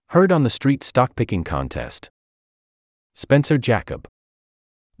Heard on the street stock picking contest. Spencer Jacob.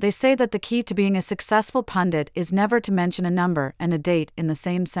 They say that the key to being a successful pundit is never to mention a number and a date in the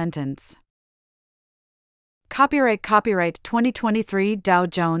same sentence. Copyright 2023 Dow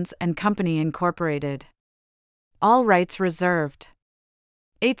Jones and Company Incorporated. All rights reserved.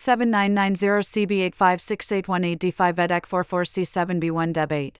 87990CB85681AD5 EDAC44C7B1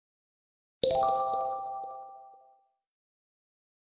 Deb 8.